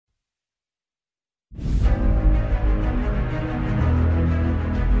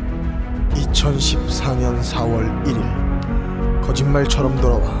2014년 4월 1일 거짓말처럼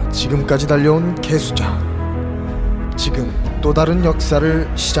돌아와 지금까지 달려온 개수자. 지금 또 다른 역사를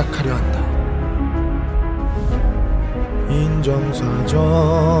시작하려 한다. 인정사정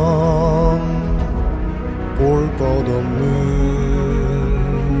볼 것 없는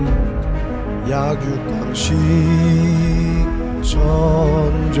약육강식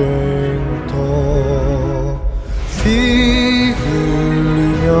전쟁터. 피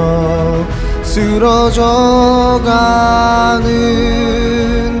흘리며 쓰러져가는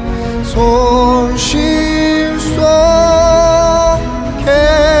손실 속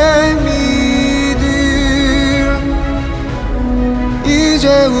개미들.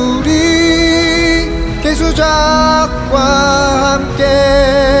 이제 우리 개수작과 함께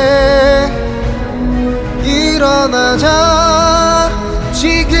일어나자.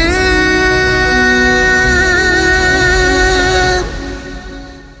 지금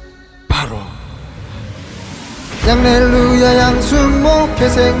양렐루야 양순모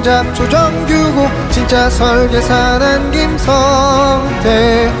개생잡초 정규고 진짜 설계산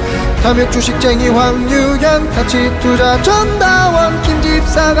안김성태 탐욕 주식쟁이 황유견 가치투자 전다원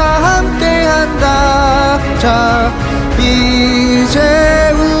김집사가 함께한다. 자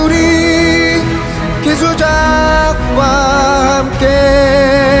이제 우리 개수작과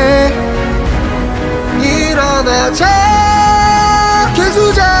함께 일어나자.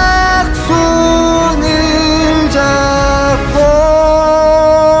 개수작 손을 잡고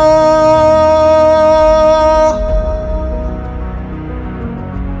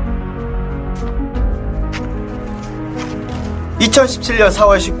 2017년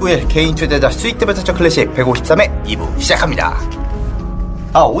 4월 19일 개인 투자자 수익 대별타점 클래식 153회 2부 시작합니다.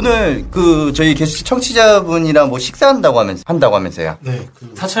 오늘 저희 게스트 청취자분이랑 뭐 식사한다고 하면서요. 네,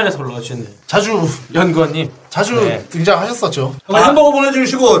 사찰에서 올라오신 자주 연구원님 자주 등장하셨었죠. 햄버거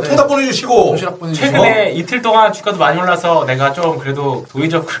보내주시고 통닭 보내주시고 도시락 보내주시고. 최근에 이틀 동안 주가도 많이 올라서 내가 좀 그래도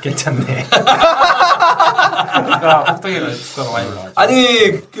도의적으로 괜찮네. 그러니까 혹독이가 주가가 많이 올라가죠.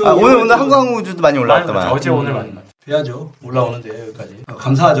 아니 오늘 한국항공주도 많이 올라왔더만. 어제 오늘 많이 돼야죠. 올라오는데 여기까지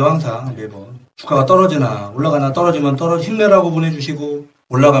감사하죠. 항상 매번 주가가 떨어지나 올라가나 떨어지면 힘내라고 보내주시고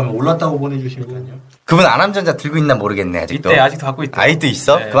올라가면 올랐다고 보내주시고. 그분 안암전자 들고 있나 모르겠네 아직도. 이때 아직도 갖고 있다. 아직도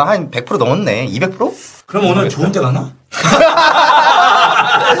있어? 네. 그거 한 100% 넘었네. 200%? 그럼 오늘 좋은 데 가나?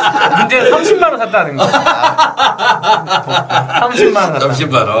 문제는 30만 원 샀다는 거. 30만 원 샀다.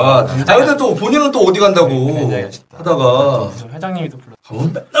 30만 원. 근데 또 본인은 또 어디 간다고 하다가 회장님이 또 불러.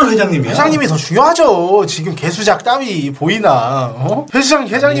 맨날 회장님이야. 회장님이 더 중요하죠. 지금 개수작 따위 보이나?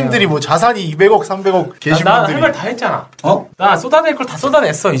 회장님들이 뭐 자산이 200억, 300억 계신 나 분들이. 할 말 다 했잖아. 어? 나 쏟아낼 걸 다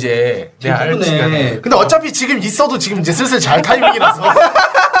쏟아냈어 이제. 내가 알 시간에. 근데 어차피 지금 있어도 지금 이제 슬슬 잘 타이밍이라서.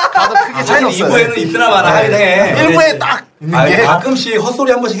 나도 크게 차이는 없어요. 2부에는 있으나 마나 하긴 해. 1부에 딱 있는 게. 가끔씩 헛소리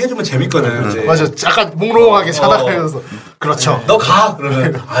한 번씩 해주면 재밌거든. 이제. 맞아. 약간 몽롱하게 찾아가면서. 그렇죠. 너 가!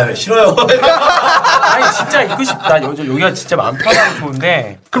 그러면, 싫어요. 아니, 진짜 있고 싶다. 여기가 진짜 마음 편하고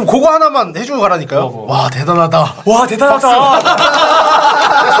좋은데. 그럼 그거 하나만 해주고 가라니까요. 와, 대단하다. 와, 대단하다.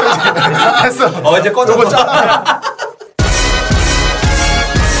 됐어. 이제 꺼져. 이거 짜.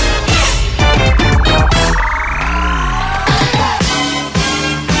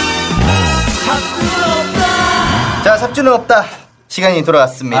 자, 삽주는 없다. 시간이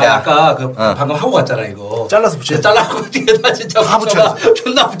돌아왔습니다. 아까 방금 하고 갔잖아, 이거. 잘라서 붙여. 잘라고 뒤에다 진짜 다 붙여봐.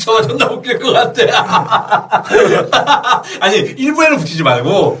 존나 웃길 것 같아. 아니, 1부에는 붙이지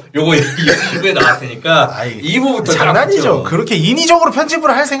말고, 요거 2부에 나왔으니까, 2부부터 장난이죠. 그렇게 인위적으로 편집을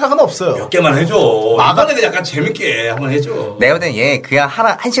할 생각은 없어요. 몇 개만 해줘. 이번에 약간 재밌게 한번 해줘. 내가 볼 땐 얘 그냥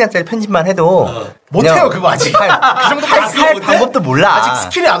 1시간짜리 편집만 해도 못해요, 그거 아직. 그 정도 할 방법도 몰라. 아직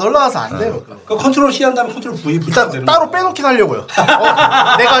스킬이 안 올라와서 안 돼요. 그 컨트롤 C 한 다음에 컨트롤 V 일단 따로 빼놓긴 하려고요.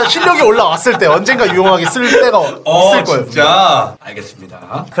 내가 실력이 올라왔을 때 언젠가 유용하게 쓸 때가 있을 거예요. 진짜.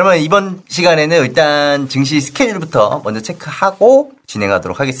 알겠습니다. 그러면 이번 시간에는 일단 증시 스케줄부터 먼저 체크하고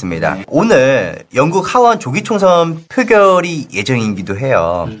진행하도록 하겠습니다. 오늘 영국 하원 조기 총선 표결이 예정이기도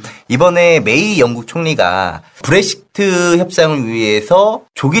해요. 이번에 메이 영국 총리가 브렉시트 협상을 위해서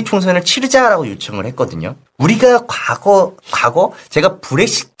조기 총선을 치르자라고 요청을 했거든요. 우리가 과거 제가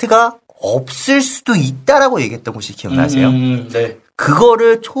브렉시트가 없을 수도 있다라고 얘기했던 것이 기억나세요? 네.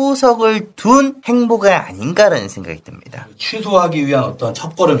 그거를 초석을 둔 행보가 아닌가라는 생각이 듭니다. 취소하기 위한 어떤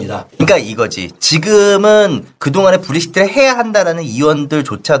첫걸음이다. 그러니까 이거지. 지금은 그동안에 브렉시트를 해야 한다라는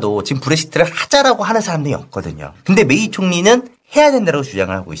의원들조차도 지금 브렉시트를 하자라고 하는 사람들이 없거든요. 근데 메이 총리는 해야 된다고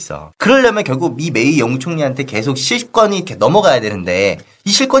주장을 하고 있어. 그러려면 결국 이 메이 영국 총리한테 계속 실권이 이렇게 넘어가야 되는데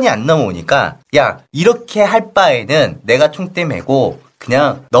이 실권이 안 넘어오니까 야 이렇게 할 바에는 내가 총대 메고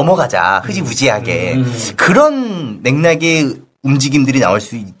그냥 넘어가자 흐지부지하게 그런 맥락의 움직임들이 나올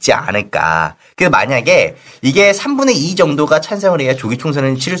수 있지 않을까. 그래서 만약에 이게 3분의 2 정도가 찬성을 해야 조기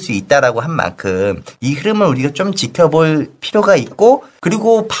총선을 치를 수 있다라고 한 만큼 이 흐름을 우리가 좀 지켜볼 필요가 있고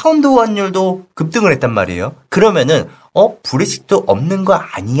그리고 파운드 환율도 급등을 했단 말이에요. 그러면은 브렉시트 없는 거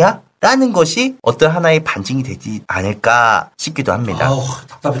아니야? 라는 것이 어떤 하나의 반증이 되지 않을까 싶기도 합니다. 아우,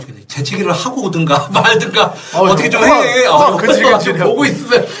 답답해 죽겠네. 재치기를 하고 오든가 말든가 어떻게 좀 그만, 해. 그치. 보고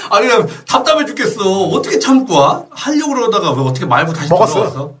있으면 그냥 답답해 죽겠어. 어떻게 참고 와? 하려고 그러다가 왜 어떻게 말고 다시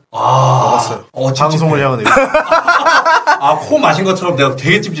먹었어요. 들어왔어? 먹었어요. 방송을 향하네. 코 마신 것처럼 내가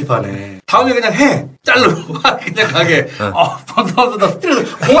되게 찝찝하네. 다음에 그냥 해. 자르고 그냥 가게. 방송하면서 나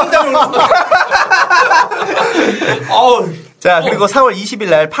스트레스 공황장애 자, 그리고 4월 20일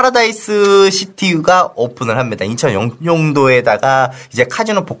날 파라다이스 시티가 오픈을 합니다. 인천 영종도에다가 이제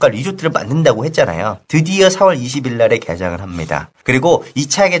카지노 복합 리조트를 만든다고 했잖아요. 드디어 4월 20일 날에 개장을 합니다. 그리고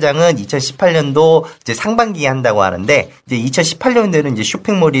 2차 개장은 2018년도 이제 상반기에 한다고 하는데 이제 2018년도에는 이제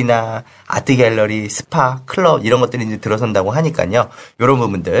쇼핑몰이나 아트 갤러리, 스파, 클럽 이런 것들이 이제 들어선다고 하니까요. 이런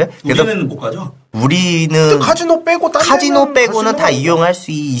부분들. 그래서 우리는 못 가죠? 우리는 카지노 빼고 카지노 빼고는 다 이용할 수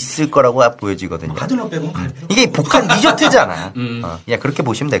있을 거라고 보여지거든요. 카지노 빼고 갈 필요 이게 복합 리조트잖아. 그냥 그렇게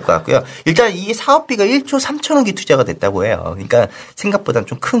보시면 될 것 같고요. 일단 이 사업비가 1조 3천억이 투자가 됐다고 해요. 그러니까 생각보다는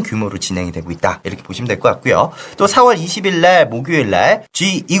좀 큰 규모로 진행이 되고 있다. 이렇게 보시면 될 것 같고요. 또 4월 20일 날 목요일 날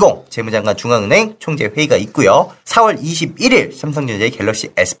G20 재무장관 중앙은행 총재 회의가 있고요. 4월 21일 삼성전자의 갤럭시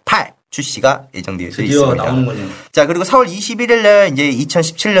S8 출시가 예정되어 있습니다. 나오는군요. 자, 그리고 4월 21일 날 이제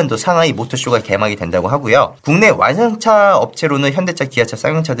 2017년도 상하이 모터쇼가 개막이 된다고 하고요. 국내 완성차 업체로는 현대차, 기아차,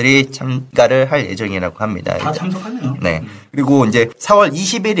 쌍용차들이 참가를 할 예정이라고 합니다. 다 참석하네요. 네. 그리고 이제 4월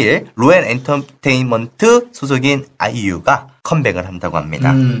 21일 로엔 엔터테인먼트 소속인 아이유가 컴백을 한다고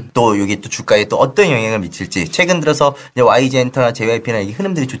합니다. 또 여기 또 주가에 또 어떤 영향을 미칠지 최근 들어서 이제 YG 엔터나 JYP나 이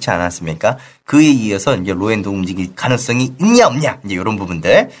흐름들이 좋지 않았습니까? 그에 이어서 이제 로엔도 움직일 가능성이 있냐 없냐 이제 이런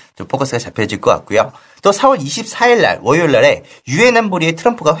부분들 좀 포커스가 잡혀질 것 같고요. 또 4월 24일 날 월요일 날에 유엔 안보리에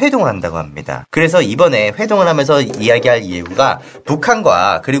트럼프가 회동을 한다고 합니다. 그래서 이번에 회동을 하면서 이야기할 이유가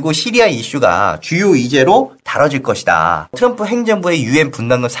북한과 그리고 시리아 이슈가 주요 이제로 다뤄질 것이다. 트럼프 행정부의 유엔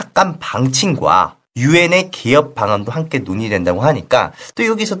분담금 삭감 방침과 유엔의 개혁 방안도 함께 논의된다고 하니까 또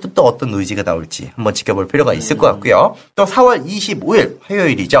여기서도 또 어떤 의지가 나올지 한번 지켜볼 필요가 있을 것 같고요. 또 4월 25일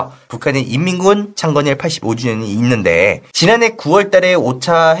화요일이죠. 북한의 인민군 창건일 85주년이 있는데 지난해 9월 달에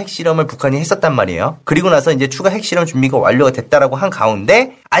 5차 핵실험을 북한이 했었단 말이에요. 그리고 나서 이제 추가 핵실험 준비가 완료가 됐다라고 한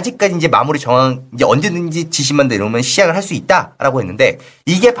가운데 아직까지 이제 마무리 정황 이제 언제든지 지시만 내려오면 시작을 할 수 있다라고 했는데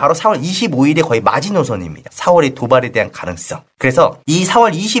이게 바로 4월 25일에 거의 마지노선입니다. 4월의 도발에 대한 가능성. 그래서 이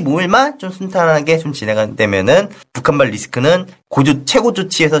 4월 25일만 좀 순탄하게 좀 진행되면은 북한발 리스크는 최고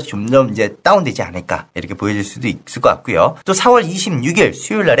조치에서 점점 이제 다운되지 않을까 이렇게 보여질 수도 있을 것 같고요. 또 4월 26일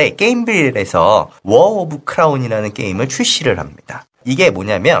수요일 날에 게임빌에서 워 오브 크라운이라는 게임을 출시를 합니다. 이게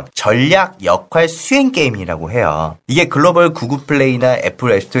뭐냐면 전략 역할 수행 게임이라고 해요. 이게 글로벌 구글 플레이나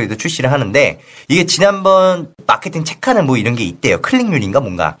애플 앱스토어에도 출시를 하는데 이게 지난번 마케팅 체크하는 뭐 이런 게 있대요. 클릭률인가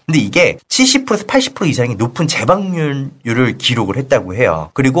뭔가. 근데 이게 70%에서 80% 이상의 높은 재방률을 기록을 했다고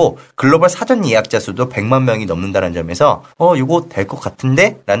해요. 그리고 글로벌 사전 예약자 수도 100만 명이 넘는다는 점에서 이거 될 것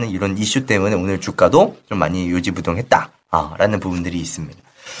같은데? 라는 이런 이슈 때문에 오늘 주가도 좀 많이 요지부동했다. 라는 부분들이 있습니다.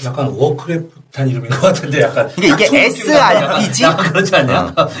 약간 워크래프트한 이름인 것 같은데 약간 이게 SRPG? 그렇지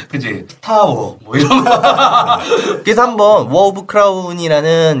않냐? 그치 스타워 뭐 이런 거. 그래서 한번 워 오브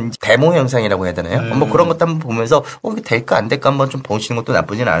크라운이라는 데모 영상이라고 해야 되나요? 한번 그런 것도 한번 보면서 이게 될까 안 될까 한번 좀 보시는 것도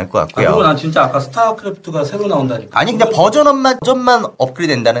나쁘지는 않을 것 같고요. 그리고 난 진짜 아까 스타크래프트가 새로 나온다니까. 아니 그냥 버전만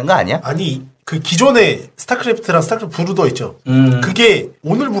업그레이드 된다는 거 아니야? 아니 그 기존에 스타크래프트랑 스타크래프트 브루더 있죠. 그게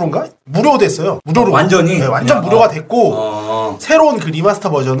오늘 부른가? 무료 됐어요. 무료로 완전히? 네, 완전 무료가 됐고 새로운 그 리마스터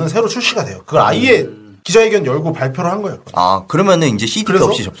버전은 새로 출시가 돼요. 그걸 아예 기자회견 열고 발표를 한 거예요. 그러면은 이제 CD가 그래서?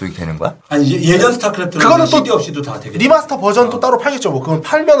 없이 접속이 되는 거야? 아니 예전 스타크래프트는 그거는 또 CD 없이도 다 되겠죠. 리마스터 버전 또 따로 팔겠죠. 뭐 그건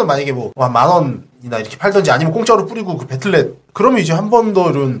팔면은 만약에 뭐 한 10,000원이나 이렇게 팔던지 아니면 공짜로 뿌리고 그 배틀넷 그러면 이제 한 번 더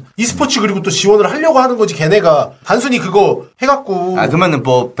이런 e스포츠 그리고 또 지원을 하려고 하는 거지. 걔네가 단순히 그거 해갖고 그러면은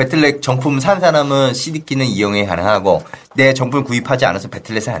뭐 배틀넷 정품 산 사람은 CD기는 이용이 가능하고 내 정품을 구입하지 않아서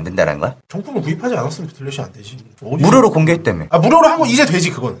배틀넷은 안 된다는 거야? 정품을 구입하지 않았으면 배틀넷이 안 되지. 무료로 공개했다며. 무료로 한 거 이제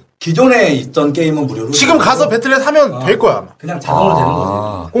되지 그건. 기존에 있던 게임은 무료로. 지금 가서 배틀넷 하면 될 거야 아마. 그냥 자동으로 되는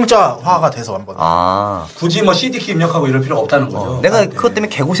거지. 공짜화가 돼서 한 번. 굳이 뭐 CD키 입력하고 이럴 필요가 없다는 거죠. 내가 그것 때문에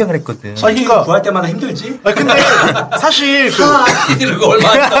개고생을 했거든. 그러니까 구할 때마다 힘들지. 근데 사실 CD를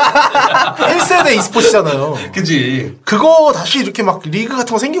얼마나 1세대 e스포츠잖아요. 그지. 그거 다시 이렇게 막 리그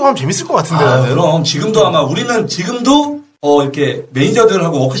같은 거 생기고 하면 재밌을 것 같은데. 그럼 지금도 아마 우리는 지금도 이렇게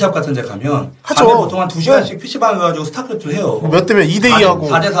매니저들하고 워크샵 같은 데 가면 하죠. 밤에 보통 한 2시간씩 PC방 가가지고 스타크래프트를 해요. 몇 대면 2대2 하고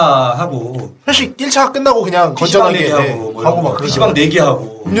 4대4 하고 사실 1차 끝나고 그냥 PC방 건전하게 내기하고 뭐 하고 막 PC방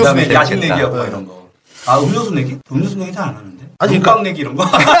내기하고 음료수 그다음에 내기 야식 재밌겠다. 내기하고 이런 거. 아 음료수 내기? 음료수 내기 잘 안 하는데. 아니, 눈빵 내기 이런 거.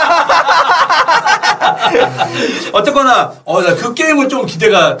 어쨌거나 그 게임은 좀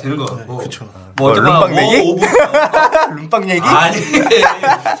기대가 되는 것 같고. 그쵸. 뭐 어쨌거나 룸빵 내기? 5분 룸빵 얘기? 아니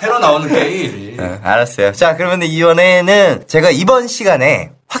새로 나오는 게임. 알았어요. 자, 그러면 이번에는 제가 이번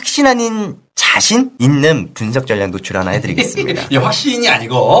시간에 확신 아닌 자신 있는 분석 전략 노출 하나 해드리겠습니다. 예, 확신이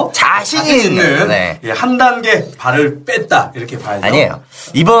아니고 자신이 있는. 네. 예, 한 단계 발을 뺐다 이렇게 봐야죠. 아니에요.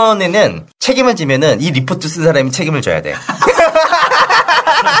 이번에는 책임을 지면은 이 리포트 쓴 사람이 책임을 져야 돼.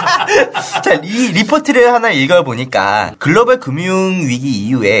 자, 이 리포트를 하나 읽어보니까 글로벌 금융위기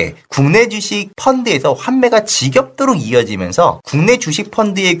이후에 국내 주식 펀드에서 환매가 지겹도록 이어지면서 국내 주식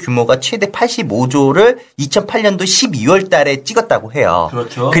펀드의 규모가 최대 85조를 2008년도 12월 달에 찍었다고 해요.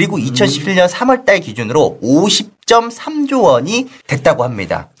 그렇죠. 그리고 2017년 3월 달 기준으로 50.3조 원이 됐다고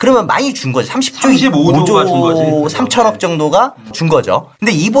합니다. 그러면 많이 준 거죠. 35조가 준 거지. 3천억 정도가 준 거죠.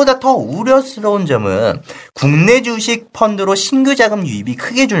 근데 이보다 더 우려스러운 점은 국내 주식 펀드로 신규 자금 유입이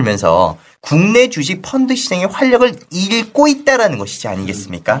크게 줄면서 국내 주식 펀드 시장의 활력을 잃고 있다라는 것이지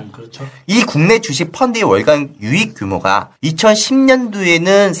아니겠습니까? 그렇죠. 이 국내 주식 펀드의 월간 유입 규모가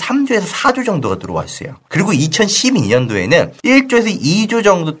 2010년도에는 3조에서 4조 정도가 들어왔어요. 그리고 2012년도에는 1조에서 2조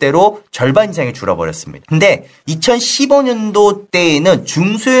정도대로 절반 이상이 줄어버렸습니다. 근데 2015년도 때에는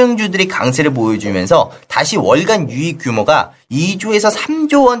중소형주들이 강세를 보여주면서 다시 월간 유입 규모가 2조에서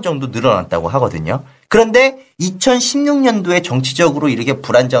 3조 원 정도 늘어났다고 하거든요. 그런데 2016년도에 정치적으로 이렇게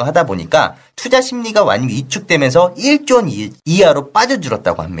불안정하다 보니까 투자 심리가 완전히 위축되면서 1조 원 이하로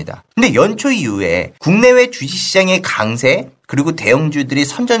빠져들었다고 합니다. 근데 연초 이후에 국내외 주식시장의 강세 그리고 대형주들이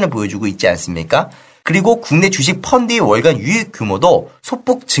선전을 보여주고 있지 않습니까? 그리고 국내 주식 펀드의 월간 유입 규모도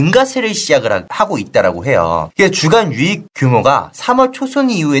소폭 증가세를 시작을 하고 있다라고 해요. 주간 유입 규모가 3월 초순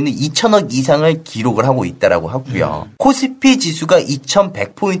이후에는 2천억 이상을 기록을 하고 있다라고 하고요. 코스피 지수가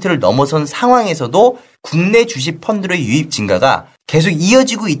 2,100포인트를 넘어선 상황에서도 국내 주식 펀드의 유입 증가가 계속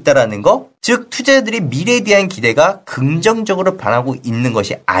이어지고 있다라는 거, 즉 투자자들이 미래에 대한 기대가 긍정적으로 변하고 있는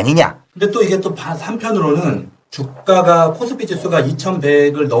것이 아니냐. 근데 또 이게 또 한편으로는 주가가 코스피 지수가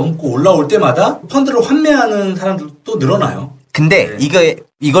 2,100을 넘고 올라올 때마다 펀드를 환매하는 사람들도 늘어나요. 근데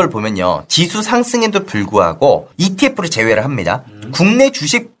이걸 보면요. 지수 상승에도 불구하고 ETF를 제외를 합니다. 국내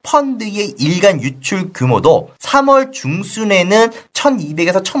주식 펀드의 일간 유출 규모도 3월 중순에는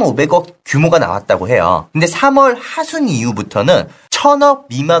 1,200에서 1,500억 규모가 나왔다고 해요. 근데 3월 하순 이후부터는 1,000억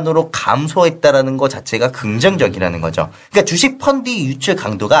미만으로 감소했다라는 것 자체가 긍정적이라는 거죠. 그러니까 주식 펀드의 유출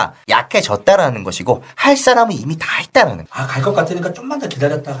강도가 약해졌다라는 것이고 할 사람은 이미 다 했다라는 거예요. 갈 것 같으니까 좀만 더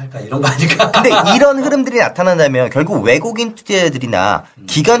기다렸다 할까 이런 거 아닐까? 근데 이런 흐름들이 나타난다면 결국 외국인 투자자들이나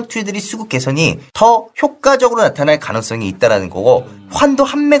기관 투자들이 수급 개선이 더 효과적으로 나타날 가능성이 있다라는 거고 환도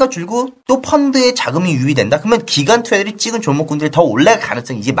환매가 줄고 또 펀드에 자금이 유입된다. 그러면 기관 투자들이 찍은 종목군들이 더 올라갈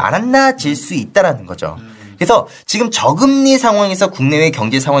가능성이 이제 많아질 수 있다라는 거죠. 그래서 지금 저금리 상황에서 국내외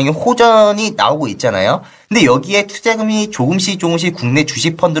경제 상황이 호전이 나오고 있잖아요. 근데 여기에 투자금이 조금씩 국내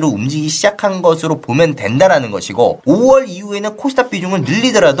주식 펀드로 움직이기 시작한 것으로 보면 된다라는 것이고 5월 이후에는 코스닥 비중을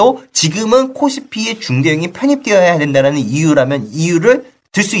늘리더라도 지금은 코스피의 중대형이 편입되어야 된다는 이유를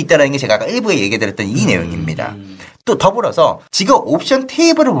들 수 있다는 게 제가 아까 일부에 얘기드렸던 이 내용입니다. 또 더불어서 지금 옵션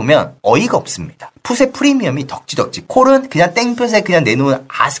테이블을 보면 어이가 없습니다. 풋의 프리미엄이 덕지덕지. 콜은 그냥 땡볕에 그냥 내놓은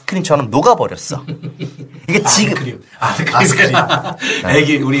아이스크림처럼 녹아버렸어. 이게 지금 아이스크림.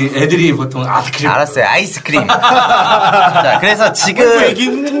 우리 애들이 보통 아이스크림. 알았어요. 아이스크림. 자, 그래서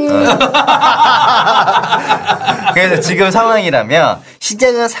지금 상황이라면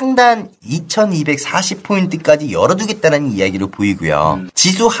시장은 상단 2240포인트까지 열어두겠다는 이야기를 보이고요.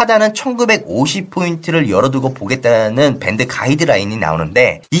 지수 하단은 1950포인트를 열어두고 보겠다는 밴드 가이드라인이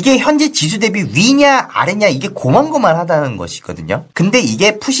나오는데 이게 현재 지수 대비 위냐 아래냐 이게 고만고만하다는 것이거든요. 근데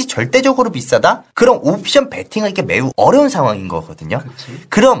이게 풋이 절대적으로 비싸다? 그럼 옵션 베팅하기가 매우 어려운 상황인 거거든요.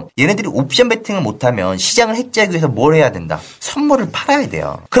 그럼 얘네들이 옵션 베팅을 못하면 시장을 해지하기 위해서 뭘 해야 된다? 선물을 팔아야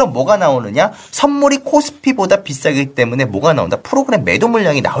돼요. 그럼 뭐가 나오느냐? 선물이 코스피보다 비싸기 때문에 뭐가 나온다? 프로그램 매도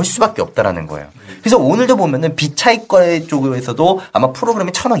물량이 나올 수밖에 없다라는 거예요. 그래서 오늘도 보면은 비차익거래 쪽에서도 아마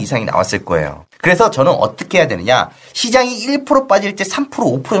프로그램이 1,000억 이상이 나왔을 거예요. 그래서 저는 어떻게 해야 되느냐? 시장이 1% 빠질 때 3%,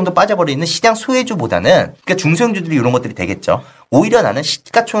 5% 정도 빠져버리는 시장 소외주보다는 그러니까 중소형주들이 이런 것들이 되겠죠. 오히려 나는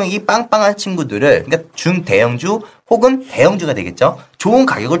시가총액이 빵빵한 친구들을 그러니까 중대형주 혹은 대형주가 되겠죠. 좋은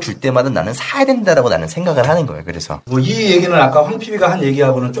가격을 줄 때마다 나는 사야 된다라고 나는 생각을 하는 거예요. 그래서 이 얘기는 아까 황 PB가 한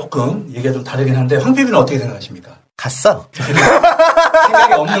얘기하고는 조금 얘기가 좀 다르긴 한데 황 PB는 어떻게 생각하십니까? 갔어.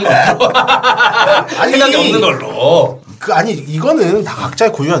 생각이 없는 걸로. 생각이 없는 걸로. 아니 이거는 다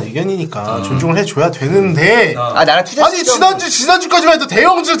각자의 고유한 의견이니까 존중을 해줘야 되는데. 나랑 투자. 아니 지난주까지만 해도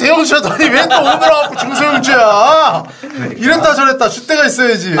대형주라더니 왜 또 오늘 와갖고 중소형주야? 이랬다 저랬다 줏대가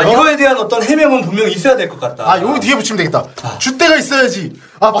있어야지. 이거에 대한 어떤 해명은 분명히 있어야 될 것 같다. 여기 뒤에 붙이면 되겠다. 줏대가 있어야지.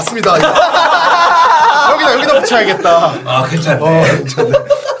 맞습니다. 여기다 붙여야겠다. 괜찮네.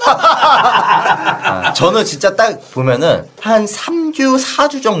 저는 진짜 딱 보면은 한 3주,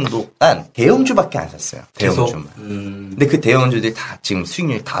 4주 정도간 대형주밖에 안 샀어요. 대형주만. 근데 그 대형주들이 다 지금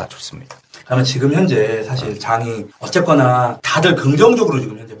수익률이 다 좋습니다. 그러면 지금 현재 사실 장이 어쨌거나 다들 긍정적으로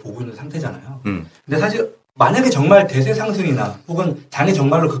지금 현재 보고 있는 상태잖아요. 근데 사실 만약에 정말 대세 상승이나 혹은 장이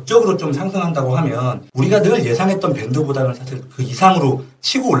정말로 극적으로 좀 상승한다고 하면 우리가 늘 예상했던 밴드보다는 사실 그 이상으로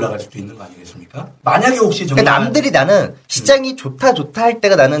치고 올라갈 수도 있는 거 아니겠습니까? 만약에 혹시 정말 그러니까 남들이 나는 시장이 좋다 할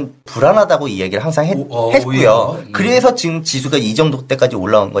때가 나는 불안하다고 이야기를 항상 했고요. 그래서 지금 지수가 이 정도 때까지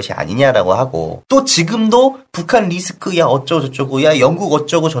올라온 것이 아니냐라고 하고 또 지금도 북한 리스크 야 어쩌고 저쩌고 야 영국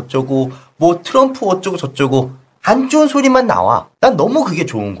어쩌고 저쩌고 뭐 트럼프 어쩌고 저쩌고 안 좋은 소리만 나와. 난 너무 그게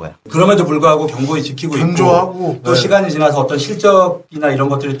좋은 거야. 그럼에도 불구하고 경고에 지키고 견조하고 있고 또 시간이 지나서 어떤 실적이나 이런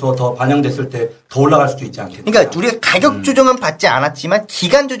것들이 더 반영됐을 때 더 올라갈 수도 있지 않겠냐. 그러니까 우리가 가격 조정은 받지 않았지만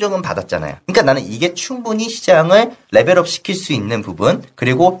기간 조정은 받았잖아요. 그러니까 나는 이게 충분히 시장을 레벨업 시킬 수 있는 부분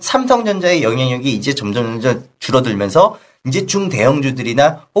그리고 삼성전자의 영향력이 이제 점점 줄어들면서 이제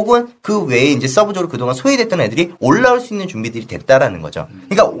중대형주들이나 혹은 그 외에 이제 서브적으로 그동안 소외됐던 애들이 올라올 수 있는 준비들이 됐다라는 거죠.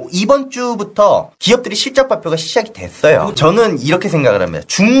 그러니까 이번 주부터 기업들이 실적 발표가 시작이 됐어요. 저는 이렇게 생각을 합니다.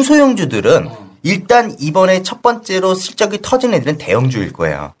 중소형주들은 일단 이번에 첫 번째로 실적이 터진 애들은 대형주일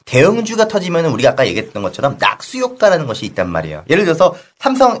거예요. 대형주가 터지면 우리가 아까 얘기했던 것처럼 낙수 효과라는 것이 있단 말이에요. 예를 들어서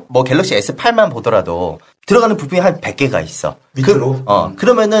삼성 갤럭시 S8만 보더라도 들어가는 부품이 한 100개가 있어. 밑으로?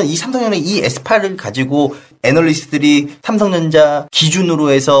 그러면은 이 삼성전자 이 S8을 가지고 애널리스트들이 삼성전자 기준으로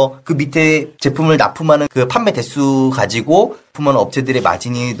해서 그 밑에 제품을 납품하는 그 판매 대수 가지고 납품하는 업체들의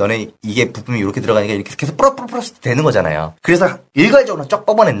마진이 너네 이게 부품이 이렇게 들어가니까 이렇게 계속 플러스 되는 거잖아요. 그래서 일괄적으로 쫙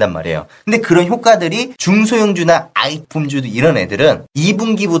뽑아낸단 말이에요. 근데 그런 효과들이 중소형주나 아이품주도 이런 애들은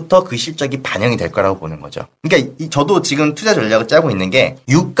 2분기부터 그 실적이 반영이 될 거라고 보는 거죠. 그러니까 저도 지금 투자 전략을 짜고 있는 게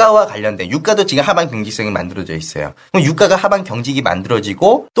유가와 관련된 유가도 지금 하반 경직성이 만들어져 있어요. 그럼 유가가 하반 경직이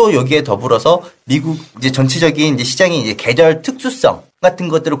만들어지고 또 여기에 더불어서 미국 이제 전체적인 이제 시장의 이제 계절 특수성 같은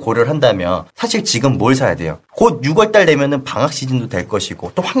것들을 고려를 한다면 사실 지금 뭘 사야 돼요? 곧 6월달 되면은 방학 시즌도 될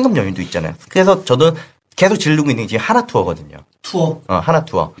것이고 또 황금 연휴도 있잖아요. 그래서 저는 계속 지르고 있는 게 지금 하나투어거든요. 투어?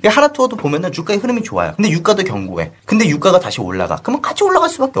 하나투어. 하나투어도 보면은 주가의 흐름이 좋아요. 근데 유가도 견고해. 근데 유가가 다시 올라가. 그러면 같이 올라갈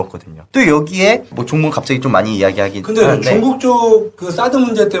수밖에 없거든요. 또 여기에 뭐 종목을 갑자기 좀 많이 이야기하긴 근데 하는데. 중국 쪽 그 사드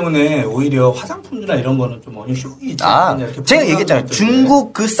문제 때문에 오히려 화장품이나 이런 거는 좀 어느 쇼이 있지 않냐. 제가 얘기했잖아요.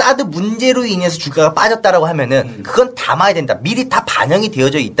 중국 그 사드 문제로 인해서 주가가 빠졌다라고 하면은 그건 담아야 된다. 미리 다 반영이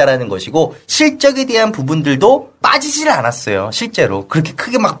되어져 있다라는 것이고 실적에 대한 부분들도 빠지지를 않았어요. 실제로. 그렇게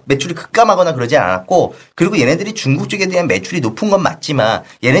크게 막 매출이 급감하거나 그러지 않았고 그리고 얘네들이 중국 쪽에 대한 매출이 높은 건 맞지만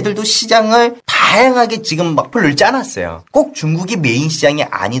얘네들도 시장을 다양하게 지금 막풀을 짜놨어요. 꼭 중국이 메인 시장이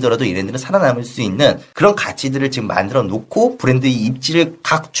아니더라도 얘네들은 살아남을 수 있는 그런 가치들을 지금 만들어 놓고 브랜드의 입지를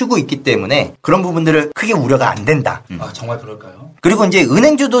갖추고 있기 때문에 그런 부분들을 크게 우려가 안 된다. 정말 그럴까요? 그리고 이제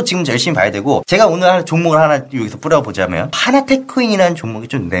은행주도 지금 열심히 봐야 되고 제가 오늘 종목을 하나 여기서 뿌려보자면 하나테크인이라는 종목이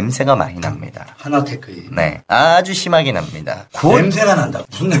좀 냄새가 많이 납니다. 하나테크인. 네. 아주 심하게 납니다. 냄새가 난다.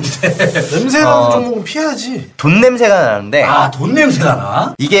 무슨 냄새? 냄새 나는 종목은 피해야지. 돈 냄새가 나는데. 돈 냄새가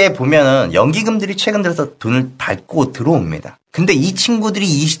나? 이게 보면은 연기금들이 최근 들어서 돈을 밟고 들어옵니다. 근데 이 친구들이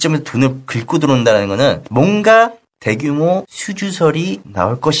이 시점에서 돈을 긁고 들어온다는 거는 뭔가 대규모 수주설이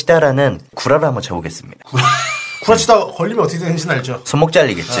나올 것이다라는 구라를 한번 쳐보겠습니다. 구라치다 걸리면 어떻게 되는지 알죠? 손목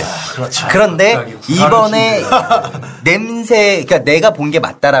잘리겠지. 그렇지. 그런데 이번에 냄새, 그러니까 내가 본 게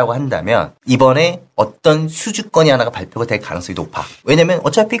맞다라고 한다면 이번에 어떤 수주건이 하나가 발표가 될 가능성이 높아. 왜냐면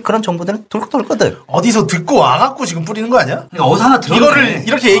어차피 그런 정보들은 돌거든. 어디서 듣고 와갖고 지금 뿌리는 거 아니야? 그러니까 어디서 하나 들었네. 이거를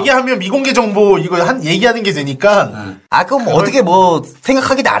이렇게 얘기하면 미공개 정보 이거 얘기하는 게 되니까. 그건 뭐 어떻게 뭐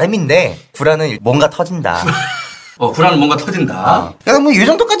생각하기 나름인데 구라는 뭔가 터진다. 구라는 뭔가 터진다. 그러니까 뭐 이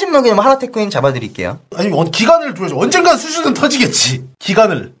정도까지만 그냥 하나테크인 잡아드릴게요. 아니 기간을 줘야죠. 언젠간 수준은 터지겠지.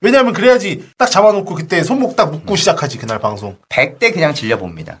 기간을. 왜냐하면 그래야지 딱 잡아놓고 그때 손목 딱 묶고 시작하지 그날 방송. 100대 그냥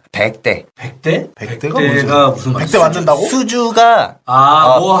질려봅니다. 100대. 100대? 100대가 무슨 말이야? 100대 맞는다고? 수주가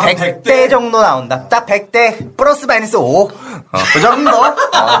한 100대 정도 나온다. 딱 100대 플러스 마이너스 5. 그 정도?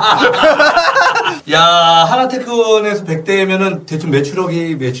 야, 하나테크원에서 100대면은 대충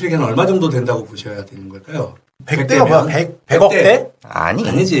매출액이 한 얼마 정도 된다고 보셔야 되는 걸까요? 100대가 뭐야? 100억대?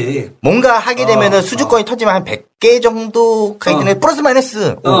 아니지. 뭔가 하게 되면은 수주권이 터지면 한 100개 정도 가이드네. 플러스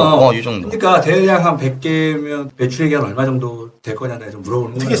마이너스. 이 정도. 그러니까 대략 한 100개면 매출액이 한 얼마 정도 될 거냐 내가 좀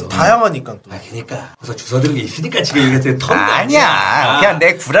물어보는 거예요. 되게 다양하니까 또. 그러니까. 그래서 주워들은 게 있으니까 지금 이게 더 아니야. 그냥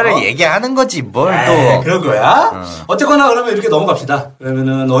내 구라를 얘기하는 거지. 뭘 또. 그런 거야? 어쨌거나 그러면 이렇게 넘어갑시다.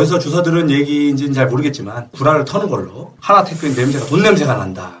 그러면은 어디서 주워들은 얘기인지는 잘 모르겠지만 구라를 터는 걸로 하나테크인 냄새가 돈 냄새가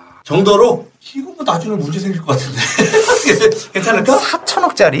난다. 정도로 이거 뭐 나중에 문제 생길 것 같은데. 괜찮을까?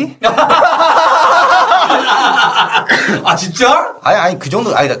 4천억짜리? 아, 진짜? 아니, 그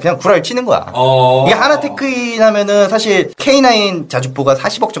정도, 아니다. 그냥 구라를 치는 거야. 이게 하나테크인 하면은 사실 K9 자주포가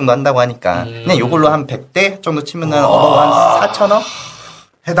 40억 정도 한다고 하니까 그냥 요걸로 한 100대 정도 치면은 한 4천억?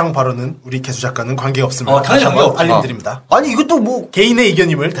 해당 발언은 우리 개수 작가는 관계가 없습니다. 당연히 다시 한번 알림드립니다. 아니, 이것도 뭐. 개인의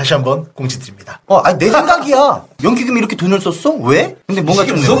의견임을 다시 한번 공지드립니다. 아니, 내 생각이야. 연기금 이렇게 돈을 썼어? 왜? 근데 뭔가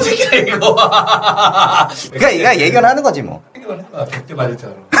좀. 무슨 새끼야, 이거. 그러니까 얘가 예견하는 거지, 뭐. 100대 맞을 줄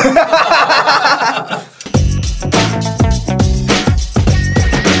알아.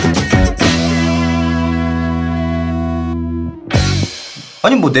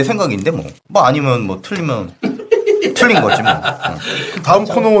 아니, 뭐 내 생각인데, 뭐. 뭐 아니면 뭐 틀리면. 틀린 거지, 뭐. 다음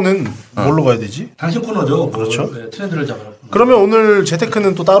코너는 뭘로 가야 되지? 당신 코너죠. 그렇죠. 네, 트렌드를 잡아라. 그러면 오늘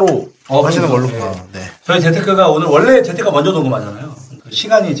재테크는 또 따로 하시는 걸로. 네. 저희 재테크가 오늘 원래 재테크가 먼저 녹음하잖아요. 그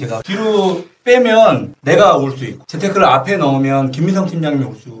시간이 제가 뒤로 빼면 내가 올 수 있고 재테크를 앞에 넣으면 김민성 팀장님이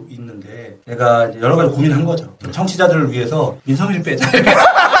올 수 있는데 내가 이제 여러 가지 고민한 거죠. 청취자들을 위해서 민성이를 빼자.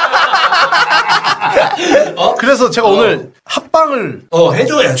 그래서 제가 오늘 합방을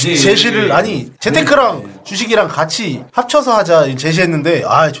해줘야지. 제시를 재테크랑 주식이랑 같이 합쳐서 하자 제시했는데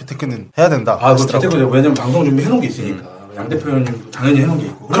재테크는 해야 된다. 그 재테크 왜냐면 방송 준비 해놓은 게 있으니까 양 대표님도 당연히 해놓은 게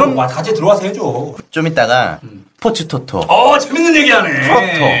있고. 그럼 같이 들어와서 해줘. 좀 이따가 스포츠 토토. 재밌는 얘기하네.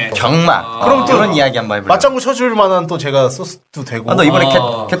 토토. 경마. 그럼 또 그런 이야기 한번 해볼래. 맞장구 쳐줄 만한 또 제가 소스도 되고. 너 이번에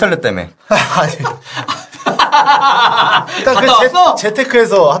개털렸다며. 아니. 일단 그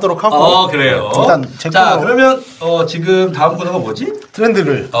재테크에서 하도록 하고. 그래요. 일단 자, 그러면 지금 다음 코너가 뭐지?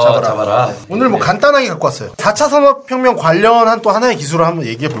 트렌드를 잡아라. 오늘 뭐 간단하게 갖고 왔어요. 4차 산업혁명 관련한 또 하나의 기술을 한번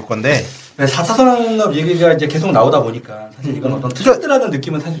얘기해 볼 건데. 4차 산업 얘기가 이제 계속 나오다 보니까 사실 이건 어떤 트렌드라는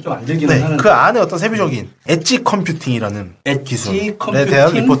느낌은 사실 좀 안 들기는 하는데. 그 안에 어떤 세부적인 엣지 컴퓨팅이라는 기술에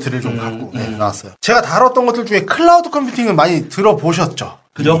대한 리포트를 좀 갖고 나왔어요. 제가 다뤘던 것들 중에 클라우드 컴퓨팅은 많이 들어보셨죠?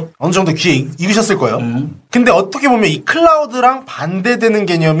 그죠? 어느 정도 귀에 익으셨을 거예요. 근데 어떻게 보면 이 클라우드랑 반대되는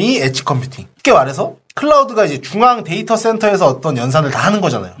개념이 엣지 컴퓨팅. 쉽게 말해서 클라우드가 이제 중앙 데이터 센터에서 어떤 연산을 다 하는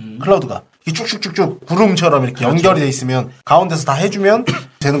거잖아요. 클라우드가. 쭉쭉쭉쭉 구름처럼 이렇게 연결이 돼 있으면 가운데서 다 해주면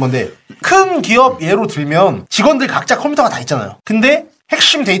되는 건데 큰 기업 예로 들면 직원들 각자 컴퓨터가 다 있잖아요. 근데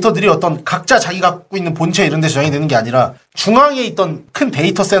핵심 데이터들이 어떤 각자 자기가 갖고 있는 본체 이런 데 저장이 되는 게 아니라 중앙에 있던 큰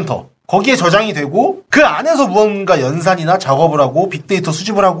데이터 센터 거기에 저장이 되고 그 안에서 무언가 연산이나 작업을 하고 빅데이터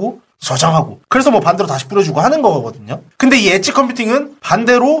수집을 하고 저장하고 그래서 뭐 반대로 다시 뿌려주고 하는 거거든요. 근데 이 엣지 컴퓨팅은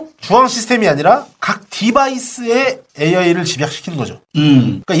반대로 중앙 시스템이 아니라 각 디바이스의 AI를 집약시키는 거죠.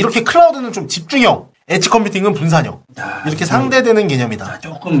 그러니까 이렇게 클라우드는 좀 집중형, 엣지 컴퓨팅은 분산형. 이렇게 상대되는 개념이다.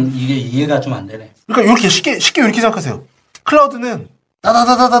 조금 이게 이해가 좀 안 되네. 그러니까 이렇게 쉽게 이렇게 생각하세요. 클라우드는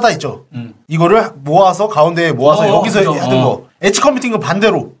다다다다다 있죠. 이거를 모아서 가운데에 모아서 여기서 그죠. 하는 거. 엣지 컴퓨팅은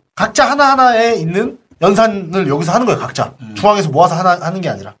반대로 각자 하나하나에 있는 연산을 여기서 하는 거예요. 각자. 중앙에서 모아서 하는 게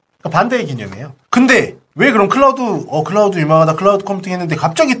아니라. 그러니까 반대의 개념이에요. 근데 왜 그럼 클라우드 유명하다 클라우드 컴퓨팅 했는데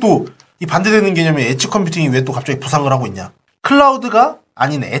갑자기 또 이 반대되는 개념의 엣지 컴퓨팅이 왜 또 갑자기 부상을 하고 있냐. 클라우드가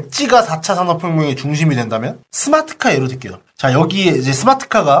아닌 엣지가 4차 산업혁명의 중심이 된다면 스마트카 예로 들게요. 자, 여기에 이제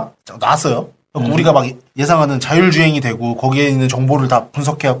스마트카가 나왔어요. 우리가 막 예상하는 자율주행이 되고 거기에 있는 정보를 다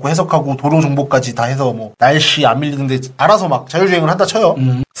분석해갖고 해석하고 도로 정보까지 다 해서 뭐 날씨 안 밀리는데 알아서 막 자율주행을 한다 쳐요.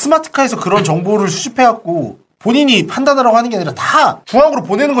 스마트카에서 그런 정보를 수집해갖고 본인이 판단하라고 하는 게 아니라 다 중앙으로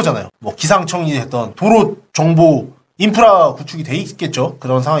보내는 거잖아요. 뭐 기상청이 했던 도로 정보 인프라 구축이 돼 있겠죠.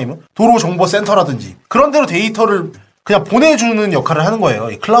 그런 상황이면 도로 정보 센터라든지 그런 데로 데이터를 그냥 보내주는 역할을 하는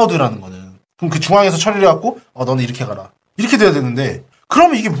거예요. 이 클라우드라는 거는. 그럼 그 중앙에서 처리를 해갖고 너는 이렇게 가라. 이렇게 돼야 되는데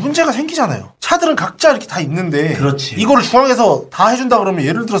그러면 이게 문제가 생기잖아요. 차들은 각자 이렇게 다 있는데 그렇지. 이거를 중앙에서 다 해준다 그러면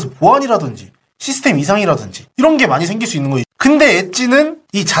예를 들어서 보안이라든지 시스템 이상이라든지 이런 게 많이 생길 수 있는 거예요. 근데 엣지는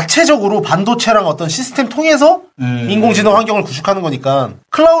이 자체적으로 반도체랑 어떤 시스템 통해서 인공지능 환경을 구축하는 거니까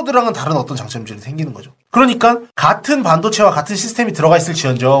클라우드랑은 다른 어떤 장점들이 생기는 거죠. 그러니까 같은 반도체와 같은 시스템이 들어가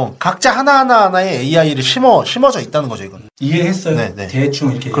있을지언정 각자 하나하나의 AI를 심어져 있다는 거죠. 이건 이해했어요. 네, 네.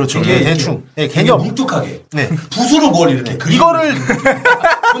 대충 이렇게. 그렇죠. 되게 대충. 네, 되게 개념. 뭉툭하게. 네. 붓으로 뭘 이렇게 그리고. 이거를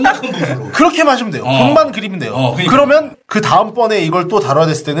존나 큰 붓으로. 그렇게만 하시면 돼요. 붓만 그리면 돼요. 그러니까. 그러면 그 다음번에 이걸 또 다뤄야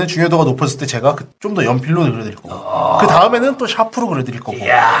됐을 때는 중요도가 높았을 때 제가 좀 더 연필로 그려드릴 거고. 그 다음에는 또 샤프로 그려드릴 거고.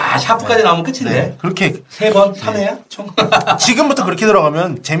 이야, 샤프까지 나오면 끝인데. 네. 그렇게 3번, 3회야? 총. 지금부터 그렇게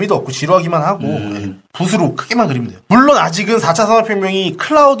들어가면 재미도 없고 지루하기만 하고 네. 붓으로 크게만 그리면 돼요. 물론 아직은 4차 산업혁명이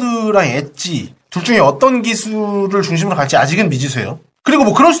클라우드랑 엣지 둘 중에 어떤 기술을 중심으로 갈지 아직은 미지수예요. 그리고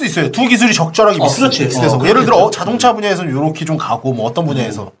뭐 그럴 수도 있어요. 두 기술이 적절하게 비슷해서 예를 들어 자동차 분야에서는 요렇게 좀 가고 뭐 어떤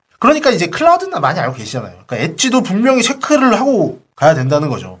분야에서 그러니까 이제 클라우드는 많이 알고 계시잖아요. 그러니까 엣지도 분명히 체크를 하고 가야 된다는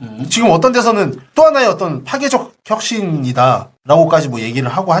거죠. 지금 어떤 데서는 또 하나의 어떤 파괴적 혁신이다라고까지 뭐 얘기를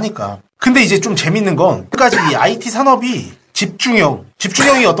하고 하니까. 근데 이제 좀 재밌는 건 끝까지 이 IT 산업이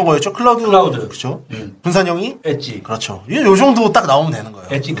집중형이 어떤 거였죠? 클라우드. 그렇죠. 분산형이 엣지. 그렇죠. 요 정도 딱 나오면 되는 거예요.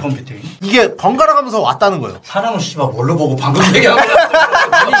 엣지 컴퓨팅. 이게 번갈아가면서 왔다는 거예요. 사람을 씨발 뭘로 보고 방금 얘기하고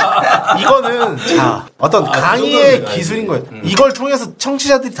이거는 자 어떤 강의의 기술인 거예요. 이걸 통해서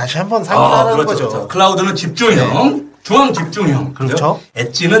청취자들이 다시 한번 상기하는 그렇죠, 거죠. 그렇죠. 클라우드는 집중형, 중앙 집중형. 그렇죠.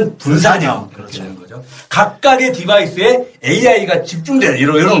 엣지는 분산형. 그렇게 되는 거죠. 각각의 디바이스에 AI가 집중되는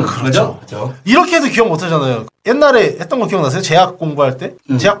이런 거죠. 그렇죠. 이렇게 해도 기억 못 하잖아요. 옛날에 했던 거 기억나세요? 제약 공부할 때?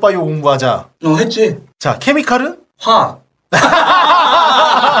 제약 바이오 공부하자. 했지. 자, 케미칼은? 화학.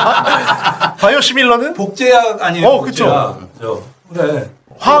 바이오 시밀러는? 복제약 아니에요? 그쵸. 그래.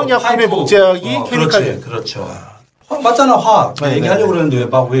 화학약품의 복제약이 케미칼이에요. 그렇죠. 맞잖아, 화학. 네, 얘기하려고 그랬는데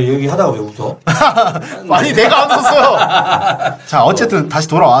왜 얘기하다가 왜 웃어? 아니, 내가 안 웃었어요. 자, 어쨌든 다시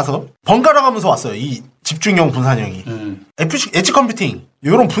돌아와서 번갈아가면서 왔어요. 이 집중형 분산형이. 엣지 컴퓨팅.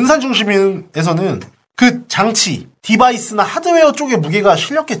 이런 분산 중심에서는 그 장치, 디바이스나 하드웨어 쪽에 무게가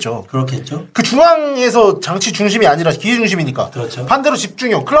실렸겠죠. 그렇겠죠. 그 중앙에서 장치 중심이 아니라 기계 중심이니까. 그렇죠. 반대로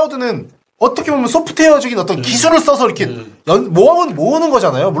집중형. 클라우드는 어떻게 보면 소프트웨어적인 어떤 기술을 써서 이렇게 모으는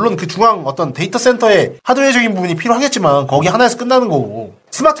거잖아요. 물론 그 중앙 어떤 데이터 센터에 하드웨어적인 부분이 필요하겠지만 거기 하나에서 끝나는 거고.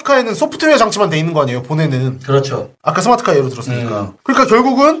 스마트카에는 소프트웨어 장치만 돼 있는 거 아니에요, 보내는. 그렇죠. 아까 스마트카 예로 들었으니까. 그러니까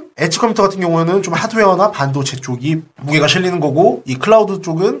결국은 엣지 컴퓨터 같은 경우에는 좀 하드웨어나 반도체 쪽이 무게가 실리는 거고, 이 클라우드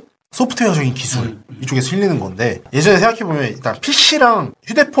쪽은 소프트웨어적인 기술 이쪽에서 실리는 건데, 예전에 생각해보면 일단 PC랑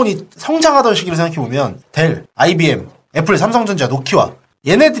휴대폰이 성장하던 시기를 생각해보면 델, IBM, 애플, 삼성전자, 노키아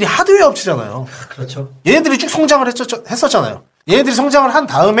얘네들이 하드웨어 업체잖아요. 그렇죠. 얘네들이 쭉 성장을 했었잖아요. 얘네들이 성장을 한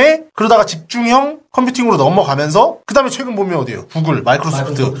다음에 그러다가 집중형 컴퓨팅으로 넘어가면서 그 다음에 최근 보면 어디에요? 구글,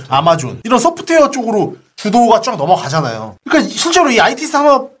 마이크로소프트, 아마존 이런 소프트웨어 쪽으로 주도가 쫙 넘어가잖아요. 그러니까 실제로 이 IT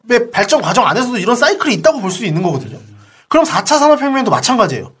산업의 발전 과정 안에서도 이런 사이클이 있다고 볼 수 있는 거거든요. 그럼 4차 산업혁명도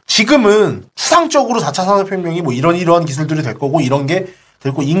마찬가지예요. 지금은 추상적으로 4차 산업혁명이 뭐 이런 기술들이 될 거고 이런 게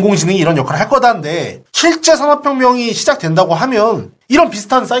될 거고 인공지능이 이런 역할을 할 거다인데 실제 산업혁명이 시작된다고 하면 이런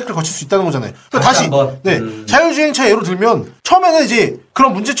비슷한 사이클을 거칠 수 있다는 거잖아요. 그러니까 다시 자율주행차 예로 들면 처음에는 이제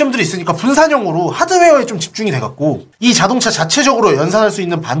그런 문제점들이 있으니까 분산형으로 하드웨어에 좀 집중이 돼갖고 이 자동차 자체적으로 연산할 수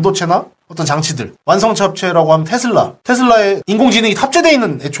있는 반도체나 어떤 장치들 완성차 업체라고 하면 테슬라에 인공지능이 탑재되어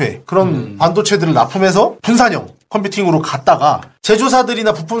있는 애초에 그런 반도체들을 납품해서 분산형 컴퓨팅으로 갔다가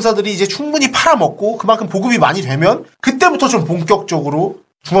제조사들이나 부품사들이 이제 충분히 팔아먹고 그만큼 보급이 많이 되면 그때부터 좀 본격적으로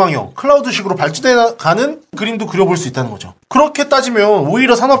중앙형, 클라우드식으로 발전해가는 그림도 그려볼 수 있다는 거죠. 그렇게 따지면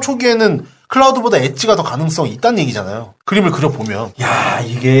오히려 산업 초기에는 클라우드보다 엣지가 더 가능성이 있다는 얘기잖아요. 그림을 그려보면. 야,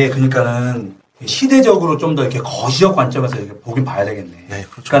 이게 그러니까는 시대적으로 좀 더 이렇게 거시적 관점에서 이렇게 보긴 봐야 되겠네. 네,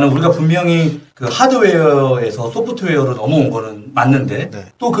 그렇죠. 그러니까는 우리가 분명히 그 하드웨어에서 소프트웨어로 넘어온 거는 맞는데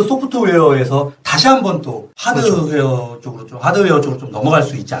또 그 소프트웨어에서 다시 한번 또 하드웨어 쪽으로 좀 넘어갈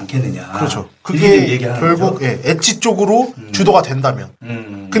수 있지 않겠느냐. 그렇죠. 그게 결국 엣지 쪽으로 주도가 된다면.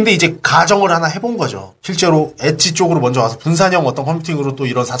 근데 이제 가정을 하나 해본 거죠. 실제로 엣지 쪽으로 먼저 와서 분산형 어떤 컴퓨팅으로 또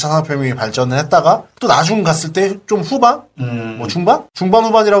이런 4차 산업혁명이 발전을 했다가 또 나중 갔을 때 좀 후반? 뭐 중반? 중반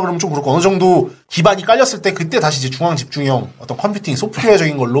후반이라고 그러면 좀 그렇고 어느 정도 기반이 깔렸을 때 그때 다시 이제 중앙 집중형 어떤 컴퓨팅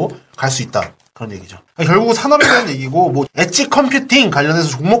소프트웨어적인 걸로 갈 수 있다. 그런 얘기죠. 결국 산업에 대한 얘기고 뭐 엣지 컴퓨팅 관련해서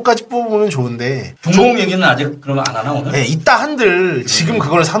종목까지 뽑으면 좋은데 종목 얘기는 아직 그러면 안 하나 오늘? 네, 이따 한들 지금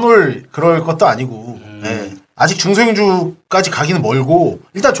그걸 사놓을 그럴 것도 아니고 네. 아직 중소형주까지 가기는 멀고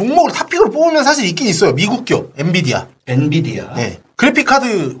일단 종목을 탑픽으로 뽑으면 사실 있긴 있어요. 미국 기업 엔비디아. 네. 그래픽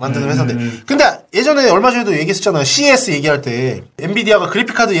카드 만드는 회사인데. 근데 예전에 얼마 전에도 얘기했었잖아요. CES 얘기할 때 엔비디아가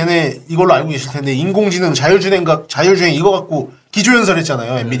그래픽 카드 얘네 이걸로 알고 계실 텐데 인공지능 자율주행 이거 갖고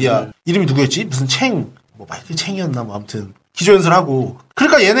기조연설했잖아요. 엔비디아 이름이 누구였지? 무슨 뭐 마이클 챙이었나 뭐 아무튼 기조연설하고.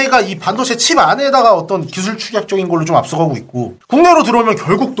 그러니까 얘네가 이 반도체 칩 안에다가 어떤 기술 축약적인 걸로 좀 앞서가고 있고 국내로 들어오면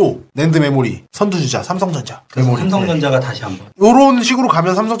결국 또 낸드 메모리 선두주자 삼성전자. 삼성전자가 다시 한번. 요런 식으로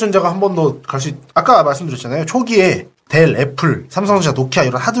가면 삼성전자가 한 번 더 갈 수 아까 말씀드렸잖아요. 초기에 델, 애플, 삼성전자, 노키아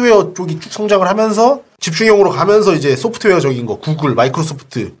이런 하드웨어 쪽이 쭉 성장을 하면서 집중형으로 가면서 이제 소프트웨어적인 거 구글,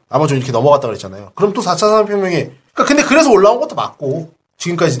 마이크로소프트, 아마존 이렇게 넘어갔다 그랬잖아요. 그럼 또 4차 산업혁명에 그러니까 근데 그래서 올라온 것도 맞고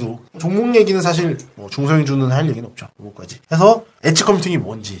지금까지도 종목 얘기는 사실 뭐 중소형주는 할 얘기는 없죠. 요거까지 해서 엣지 컴퓨팅이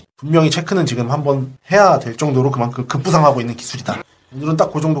뭔지 분명히 체크는 지금 한번 해야 될 정도로 그만큼 급부상하고 있는 기술이다. 오늘은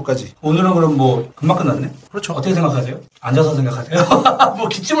딱 그 정도까지. 오늘은 그럼 뭐 금방 끝났네? 그렇죠. 어떻게 생각하세요? 앉아서 생각하세요? 뭐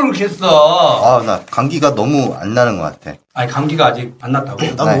기침을 그렇게 했어. 아, 나 감기가 너무 안 나는 것 같아. 아니 감기가 아직 안 났다고?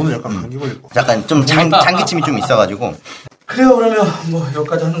 나도 네. 오늘 약간 감기 걸릴 거. 약간 좀 장기침이 좀 있어가지고. 그래요. 그러면 뭐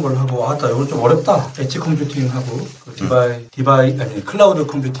여기까지 하는 걸로 하고 이건 좀 어렵다. 엣지 컴퓨팅하고 그 클라우드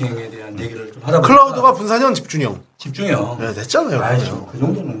컴퓨팅에 대한 얘기를 좀 하다 보니까 클라우드가 분산형 집중형. 네, 됐잖아요. 알죠. 그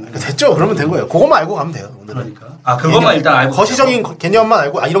정도는. 됐죠. 그러면 된 거예요. 그것만 알고 가면 돼요. 오늘은. 그러니까. 그것만 일단 알고. 거시적인 개념만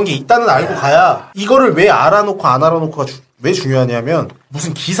알고 이런 게 있다는 알고 가야 이거를 왜 알아놓고 안 알아놓고가 왜 중요하냐면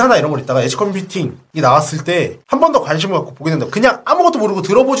무슨 기사나 이런 걸 있다가 엣지 컴퓨팅이 나왔을 때 한 번 더 관심을 갖고 보게 된다. 그냥 아무것도 모르고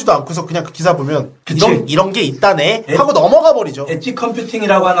들어보지도 않고서 그냥 그 기사 보면 이런 게 있다네 하고 넘어가 버리죠. 엣지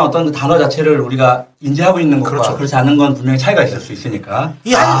컴퓨팅이라고 하는 어떤 단어 자체를 우리가 인지하고 있는 것과 그렇죠. 그렇지 않은 건 분명히 차이가 있을 수 있으니까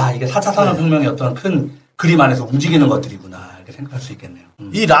이게 4차 산업혁명의 어떤 큰 그림 안에서 움직이는 것들이구나 이렇게 생각할 수 있겠네요.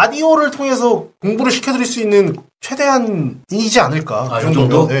 이 라디오를 통해서 공부를 시켜드릴 수 있는 최대한이지 않을까. 이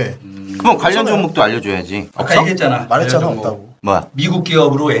정도? 네. 그럼 관련 종목도 알려줘야지. 아까 얘기했잖아. 말했잖아. 뭐 없다고. 뭐야? 미국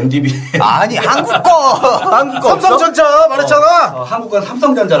기업으로 NDB. 아니, 한국 거 삼성전자 말했잖아. 한국 건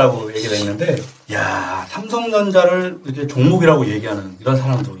삼성전자라고 얘기를 했는데, 야 삼성전자를 이렇게 종목이라고 얘기하는 이런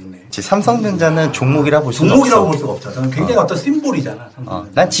사람도 있네. 삼성전자는 종목이라고 볼 수가 종목이라고 볼 없어. 수가 없잖아. 저는 굉장히 어떤 심볼이잖아.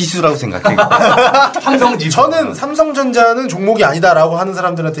 난 지수라고 생각해. 삼성지수. 저는 삼성전자는 종목이 아니다라고 하는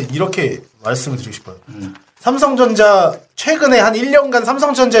사람들한테 이렇게 말씀을 드리고 싶어요. 삼성전자 최근에 한 1년간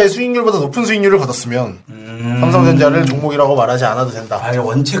삼성전자의 수익률보다 높은 수익률을 거뒀으면 삼성전자를 종목이라고 말하지 않아도 된다.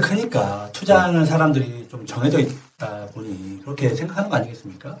 원체 크니까 투자하는 사람들이 좀 정해져 있다 보니 그렇게 생각하는 거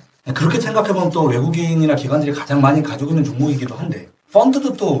아니겠습니까? 그렇게 생각해보면 또 외국인이나 기관들이 가장 많이 가지고 있는 종목이기도 한데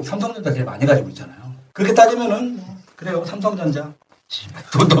펀드도 또 삼성전자 제일 많이 가지고 있잖아요. 그렇게 따지면은 그래요. 삼성전자.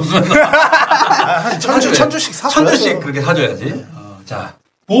 돈도 없으면 한 천주씩 사줘야죠. 천주씩 그렇게 사줘야지. 자,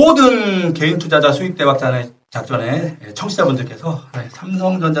 모든 개인 투자자 수익 대박 작전에 청취자분들께서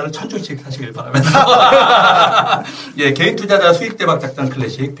삼성전자를 천주씩 사시길 바라면서 개인 투자자 수익 대박 작전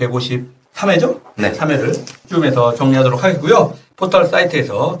클래식 153회죠? 네. 3회를 쯤에서 정리하도록 하겠고요. 포털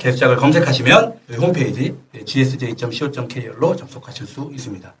사이트에서 개수작을 검색하시면 홈페이지 gsj.co.kr로 접속하실 수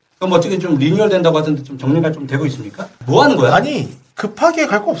있습니다. 그럼 어떻게 좀 리뉴얼 된다고 하던데 좀 정리가 좀 되고 있습니까? 뭐 하는 거야? 아니 급하게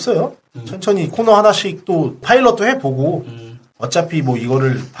갈 거 없어요. 천천히 코너 하나씩 또 파일럿도 해보고 어차피 뭐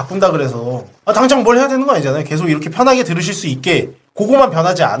이거를 바꾼다 그래서 당장 뭘 해야 되는 거 아니잖아요. 계속 이렇게 편하게 들으실 수 있게 그거만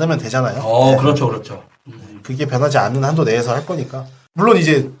변하지 않으면 되잖아요. 네. 그렇죠. 그게 변하지 않는 한도 내에서 할 거니까. 물론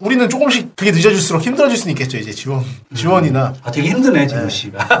이제 우리는 조금씩 그게 늦어질수록 힘들어질 수는 있겠죠. 이제 지원이나. 되게 힘드네 지금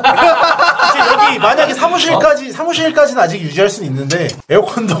씨가. 여기 만약에 사무실까지는 아직 유지할 수는 있는데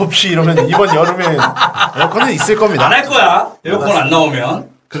에어컨도 없이 이러면 이번 여름에 에어컨은 있을 겁니다. 안 할 거야. 에어컨 안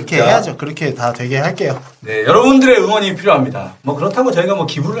나오면. 그렇게 진짜. 해야죠. 그렇게 다 되게 할게요. 네, 여러분들의 응원이 필요합니다. 뭐 그렇다고 저희가 뭐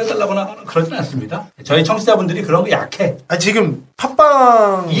기부를 해달라거나 그러진 않습니다. 저희 청취자분들이 그런 거 약해. 지금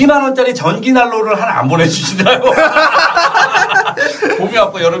팟빵 2만 원짜리 전기 난로를 하나 안 보내주시더라고. 봄이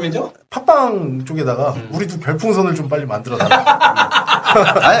왔고 여름이죠? 팟빵 쪽에다가 우리도 별풍선을 좀 빨리 만들어 달라.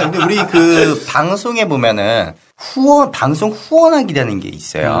 아니, 근데 우리 그 방송에 보면은 방송 후원하기라는 게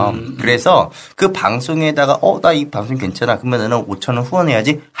있어요. 그래서 그 방송에다가 나 이 방송 괜찮아. 그러면은 5,000원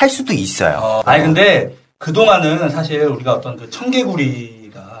후원해야지 할 수도 있어요. 아니 근데 그동안은 사실 우리가 어떤 그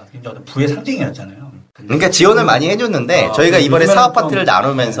청개구리가 굉장히 어떤 부의 상징이었잖아요. 그러니까 지원을 많이 해줬는데 저희가 이번에 사업 파트를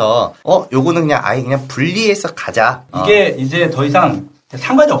나누면서 요거는 그냥 아예 그냥 분리해서 가자. 이게 이제 더 이상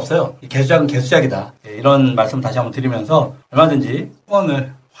상관이 없어요. 개수작은 개수작이다. 이런 말씀 다시 한번 드리면서 얼마든지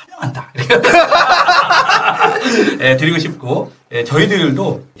후원을 환영한다. 드리고 싶고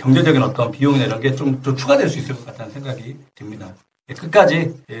저희들도 경제적인 어떤 비용이나 이런 게 좀 추가될 수 있을 것 같다는 생각이 듭니다.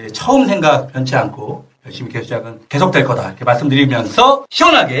 끝까지 처음 생각 변치 않고 열심히 개수작은 계속될 거다 이렇게 말씀드리면서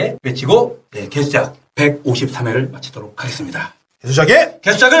시원하게 외치고 개수작 153회를 마치도록 하겠습니다.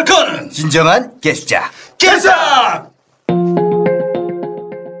 개수작을 거는 진정한 개수작. 개수작!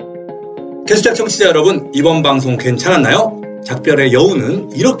 개수작 청취자 여러분, 이번 방송 괜찮았나요? 작별의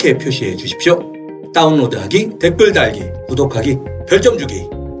여우는 이렇게 표시해 주십시오. 다운로드하기, 댓글 달기, 구독하기, 별점 주기.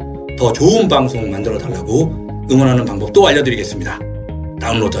 더 좋은 방송 만들어 달라고 응원하는 방법도 알려드리겠습니다.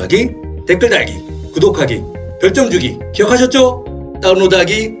 다운로드하기, 댓글 달기, 구독하기, 별점 주기. 기억하셨죠?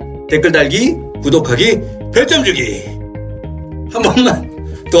 다운로드하기, 댓글 달기, 구독하기, 별점 주기. 한 번만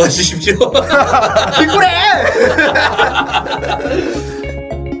도와주십시오. 비꾸래!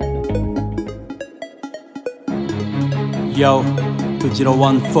 Yo, 2014.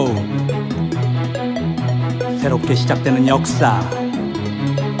 새롭게 시작되는 역사.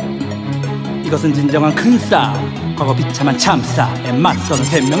 이것은 진정한 큰 싸움. 과거 비참한 참사에 맞서는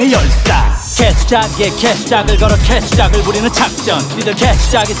세 명의 열사. 개수작에 개수작을 걸어 개수작을 부리는 작전. 이들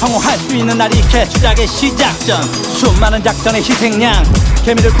개수작이 성공할 수 있는 날이 개수작의 시작전. 수많은 작전의 희생양,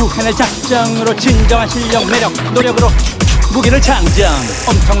 개미를 구해낼 작정으로 진정한 실력 매력 노력으로 무기를 장전.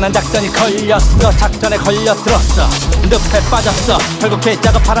 엄청난 작전이 걸렸어. 작전에 걸려들었어. 늪에 빠졌어. 결국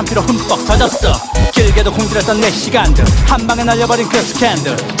개짜가 바람피로 흠뻑 젖었어. 길게도 공들였던 내 시간들 한방에 날려버린 그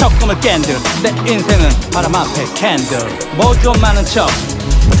스캔들. 적금을 깬들 내 인생은 바람 앞에 캔들. 뭐 좀 많은 척,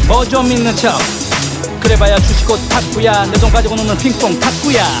 뭐 좀 있는 척, 그래봐야 주식옷 탁구야. 내 돈 가지고 노는 핑퐁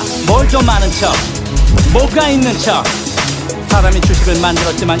탁구야. 뭘 좀 많은 척, 뭐가 있는 척. 사람이 주식을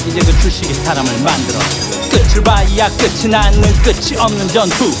만들었지만 이제 그 주식이 사람을 만들어. 끝을 봐야 끝이 나는 끝이 없는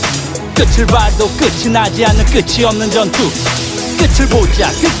전투. 끝을 봐도 끝이 나지 않는 끝이 없는 전투. 끝을 보자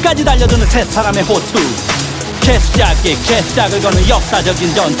끝까지 달려드는 세 사람의 호투. 개수작에 개수작을 거는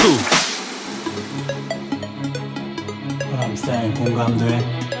역사적인 전투. What I'm saying 공감돼?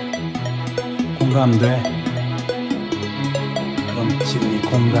 공감돼? 그럼 지금 이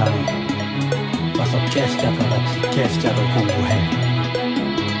공간에 와서 개수작과 같이 개수작을 공부해.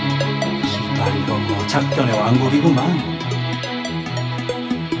 이건 뭐 작전의 왕국이구만.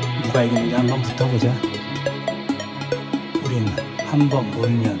 누가 이기는지 한번 붙어보자. 우리는 한 번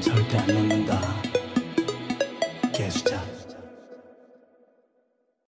물면 절대 안 녹는다.